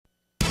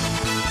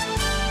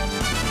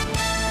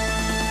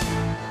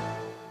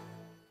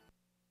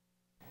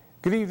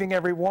Good evening,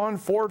 everyone.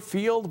 Ford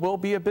Field will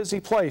be a busy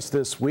place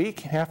this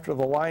week. After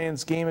the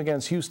Lions game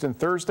against Houston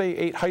Thursday,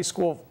 8 high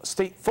school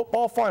state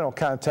football final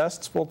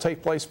contests will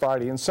take place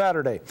Friday and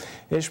Saturday.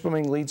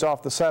 Ishpeming leads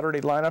off the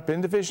Saturday lineup in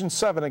Division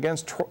 7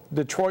 against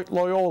Detroit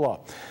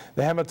Loyola.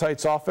 The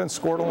Hematites offense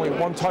scored only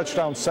 1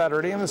 touchdown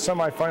Saturday in the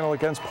semifinal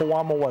against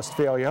Pewamo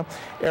Westphalia.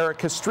 Eric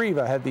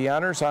Kostriva had the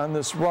honors on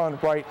this run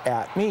right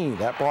at me.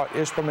 That brought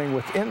Ishpeming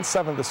within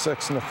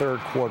 7-6 in the third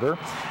quarter.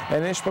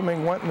 And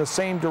Ishpeming went in the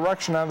same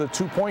direction on the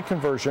 2-point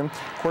conversion.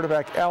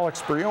 Quarterback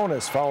Alex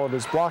Briones followed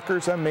his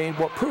blockers and made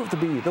what proved to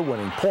be the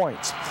winning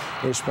points.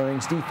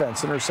 Ishpeming's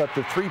defense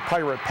intercepted 3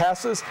 Pirate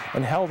passes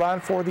and held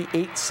on for the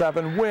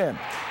 8-7 win.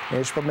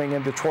 Ishpeming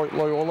and Detroit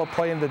Loyola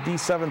play in the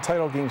D7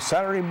 title game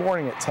Saturday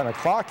morning at 10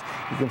 o'clock.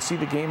 You can see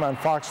the game on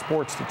Fox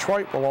Sports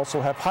Detroit. We'll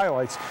also have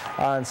highlights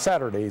on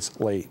Saturday's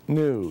late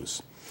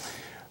news.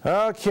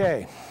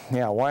 Okay,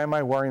 yeah, why am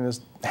I wearing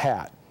this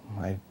hat?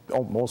 I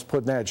almost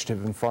put an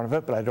adjective in front of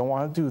it, but I don't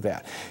want to do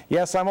that.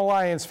 Yes, I'm a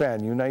Lions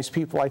fan. You nice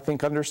people, I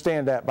think,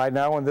 understand that by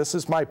now, and this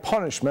is my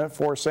punishment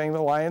for saying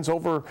the Lions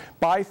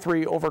by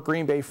 3 over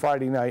Green Bay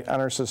Friday night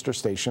on our sister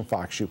station,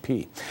 Fox UP.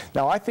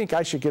 Now, I think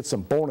I should get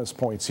some bonus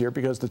points here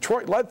because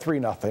Detroit led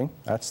 3-0.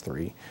 That's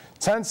 3.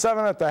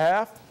 10-7 at the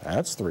half,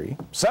 that's 3.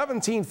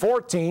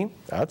 17-14,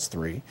 that's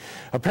 3.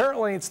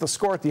 Apparently, it's the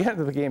score at the end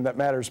of the game that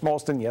matters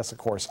most, and yes, of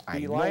course,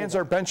 the Lions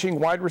are benching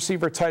wide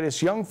receiver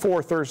Titus Young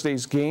for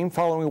Thursday's game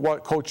following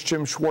what Coach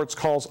Jim Schwartz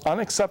calls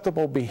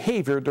unacceptable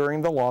behavior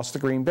during the loss to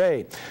Green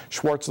Bay.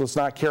 Schwartz does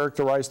not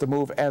characterize the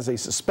move as a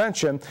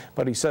suspension,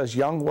 but he says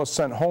Young was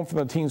sent home from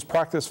the team's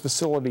practice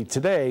facility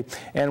today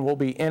and will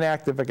be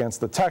inactive against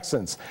the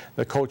Texans.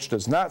 The coach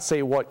does not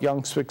say what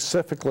Young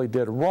specifically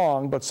did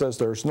wrong, but says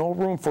there's no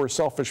room for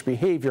selfish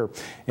behavior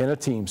in a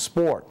team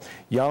sport.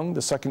 Young,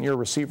 the second-year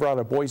receiver out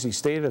of Boise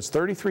State, has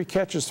 33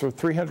 catches for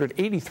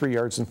 383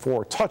 yards and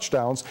 4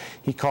 touchdowns.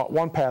 He caught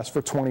 1 pass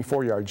for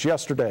 24 yards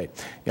yesterday.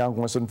 Young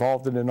was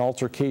involved in an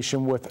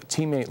altercation with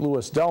teammate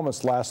Louis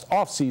Delmas last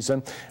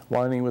offseason.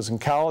 When he was in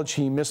college,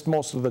 he missed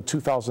most of the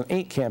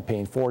 2008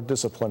 campaign for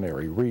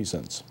disciplinary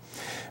reasons.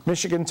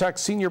 Michigan Tech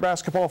senior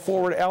basketball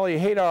forward Ali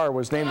Hadar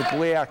was named the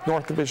GLIAC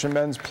North Division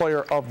Men's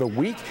Player of the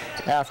Week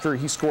after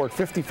he scored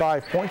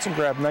 55 points and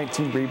grabbed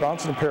 19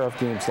 rebounds in a pair of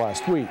games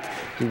last week.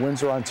 The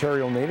Windsor,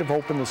 Ontario native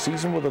opened the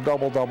season with a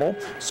double-double,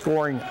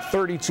 scoring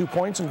 32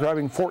 points and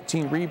grabbing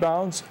 14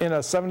 rebounds in a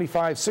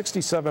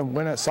 75-67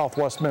 win at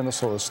Southwest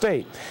Minnesota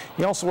State.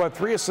 He also had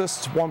 3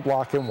 assists, 1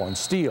 block, and 1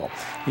 steal.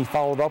 He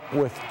followed up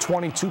with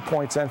 22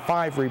 points and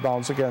 5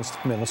 rebounds against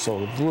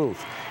Minnesota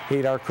Duluth.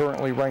 Hadar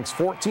currently ranks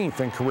 14th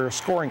in career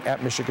scoring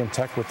at Michigan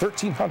Tech with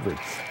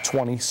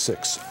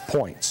 1,326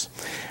 points.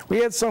 We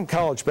had some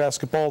college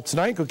basketball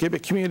tonight.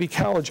 Gogibic Community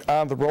College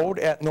on the road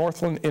at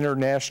Northland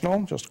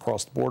International, just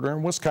across the border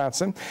in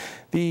Wisconsin.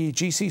 The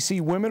GCC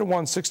women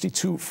won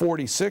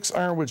 62-46.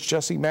 Ironwood's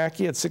Jesse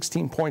Mackey had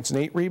 16 points and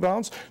 8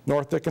 rebounds.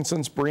 North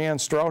Dickinson's Brianne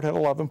Stroud had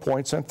 11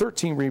 points and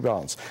 13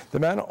 rebounds. The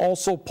men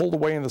also pulled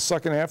away in the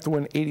second half to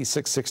win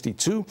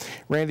 86-62.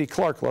 Randy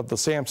Clark led the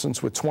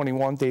Samsons with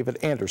 21. David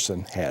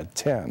Anderson had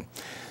 10.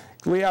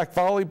 GLIAC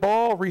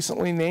volleyball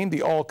recently named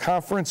the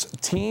all-conference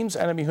teams.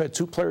 NMU had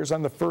 2 players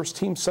on the first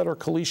team, setter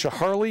Kalisha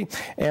Harley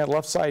and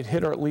left side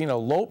hitter Lena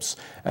Lopes.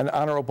 An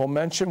honorable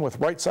mention with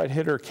right side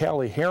hitter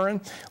Callie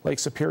Heron. Lake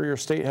Superior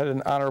State had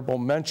an honorable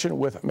mention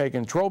with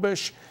Megan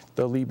Drobish,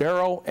 the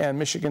libero, and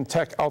Michigan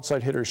Tech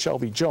outside hitter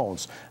Shelby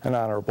Jones, an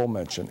honorable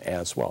mention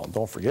as well. And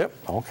don't forget,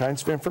 all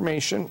kinds of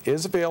information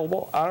is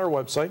available on our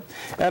website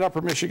at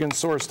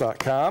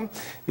uppermichigansource.com.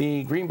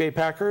 The Green Bay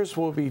Packers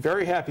will be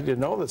very happy to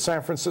know that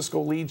San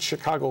Francisco leads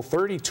Chicago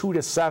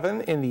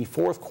 32-7 in the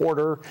fourth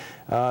quarter.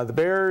 The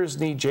Bears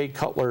need Jay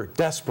Cutler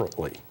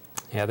desperately.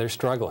 Yeah, they're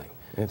struggling.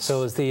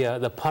 So is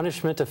the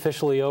punishment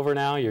officially over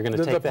now? You're going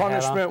to take the hat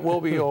off? The punishment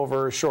will be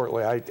over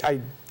shortly.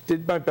 I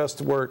did my best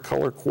to wear a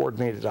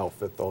color-coordinated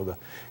outfit, though, to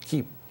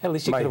keep. At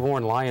least you could have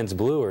worn Lions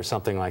blue or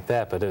something like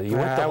that, but you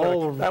went the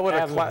whole. That would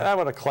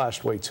have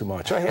clashed way too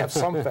much. I have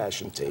some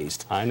fashion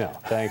taste. I know.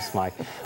 Thanks, Mike.